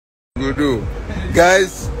go do.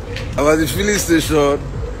 Guys, I was at the filling station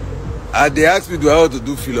and they asked me, do I want to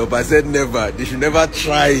do fill up? I said never. They should never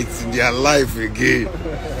try it in their life again.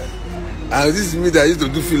 And this is me that used to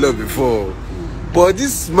do fill up before. But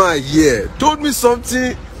this man here told me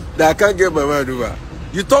something that I can't get my mind over.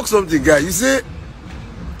 You talk something, guy. You say,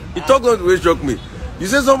 you talk something which shocked me. You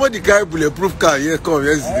say somebody carry bulletproof car here come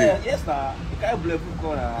yesterday. Yes, sir. He carry bulletproof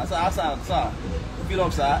car. I said, sir, fill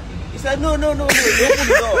up, sir. He said, no. He opened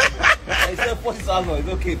the door. He said, 40,000. It's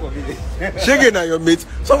okay for me. Shaking at your mate.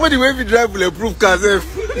 Somebody when we drive bulletproof cars,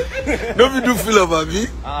 don't we do fill up, abi?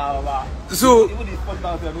 So even the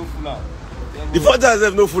 40,000 no full out. The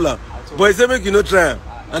 40,000 no full out. But he said make you no try.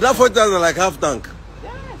 And that 40,000 like half tank.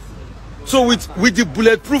 Yes. So with the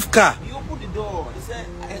bulletproof car. He opened the door. He said,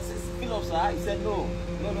 fill up, sir. He said, no.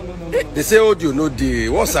 They say, oh, you know the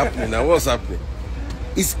what's happening now? What's happening?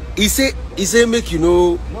 He say make you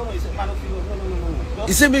know. No. He said, no.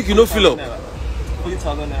 He said make you know fill up.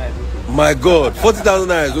 40,000 naira. My God, 40,000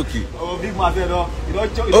 naira is okay. Oh, big man said, no. You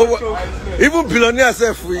don't choke. Even billionaire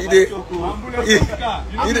self, I'm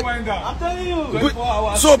telling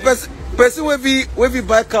you. So person will be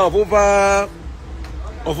buy car of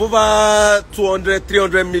over 200,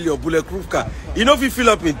 300 million bulletproof car. You know if you fill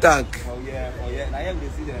up in tank. Oh yeah. Now I am the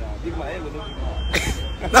see there. Big man, I am no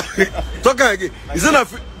big man. Talk again. Is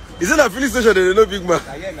it a filling station? They know big man.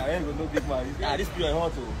 I am no big man. This period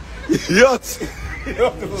hot to. Yacht.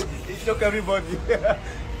 He shock everybody.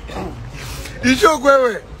 You shock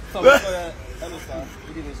where? Hello, sir.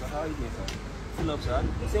 Good evening, sir. How are you doing, sir? Fill up, sir.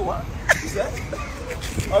 He said what? He said?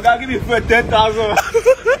 Okay, give me for 10,000.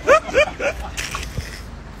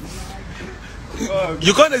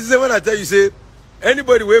 You can't say when I tell you, say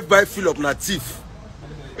anybody will buy fill up na thief.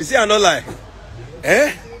 You see, I not lie.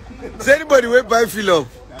 Say anybody will buy fill up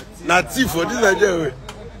na thief for this Nigeria.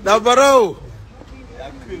 Now, barao.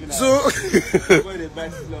 So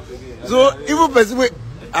even person wey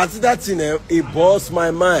I see that thing, it boss my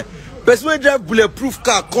mind. Person wey drive bulletproof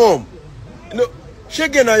car come, you know,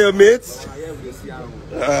 shaking on your mates.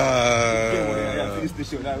 50,000,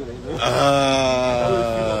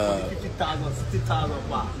 60,000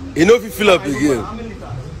 baht. You know if you fill up again.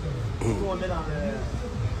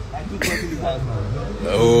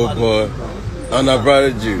 Oh boy, and I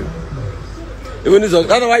brought you. Even this,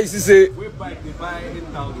 that's why you see say.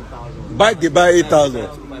 Bike they buy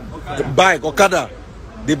 8,000. Bike Okada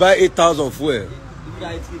they buy 8,000 fuel.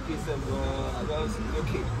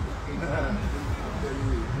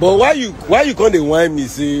 But why you can't they whine me?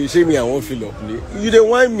 Say shame me I won't fill up. You they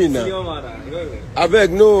whine me now. I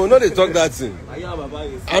beg no they talk that thing.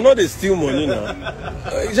 I know they steal money now.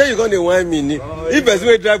 You say you can't they whine me. If person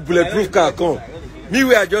will drive bulletproof car come, me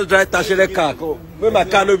where I just drive tertiary car come. When my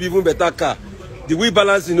car no be even better car. The wheel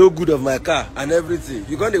balance is no good of my car and everything.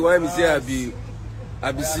 You can't want me say I be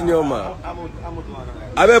senior man.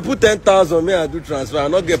 I will put 10,000 me I do transfer. I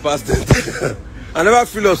not get past 10,000. I never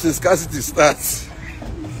fill up since scarcity starts.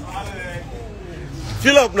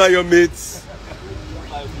 Fill up now your mates.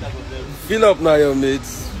 Fill up now your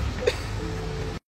mates.